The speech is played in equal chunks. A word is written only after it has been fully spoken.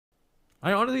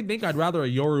I honestly think I'd rather a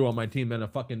Yoru on my team than a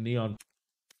fucking Neon.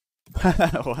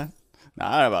 What? Nah,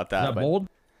 I don't know about Is that. that But bold?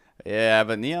 yeah,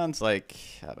 but Neon's like,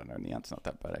 I don't know. Neon's not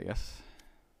that bad, I guess.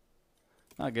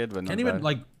 Not good, but not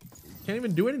bad. Can't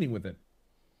even do anything with it.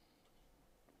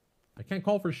 I can't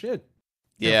call for shit.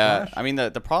 Can't Yeah, flash. I mean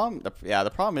the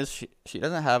problem is she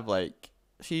doesn't have like,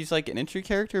 she's like an entry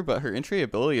character, but her entry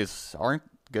abilities aren't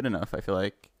good enough. I feel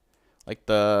like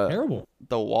Terrible.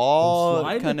 the wall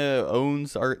Slide? kind of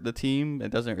owns the team. It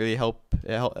doesn't really help.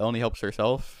 It only helps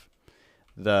herself.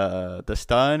 The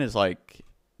stun is like,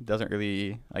 doesn't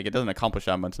really, like, it doesn't accomplish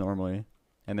that much normally.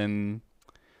 And then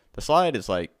the slide is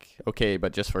like okay,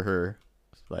 but just for her,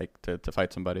 like to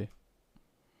fight somebody.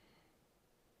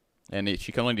 And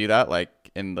she can only do that like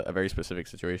in a very specific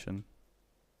situation.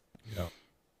 Yeah.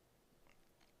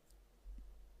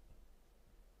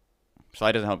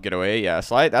 Slide doesn't help get away. Yeah,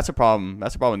 slide. That's a problem.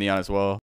 That's a problem with Neon as well.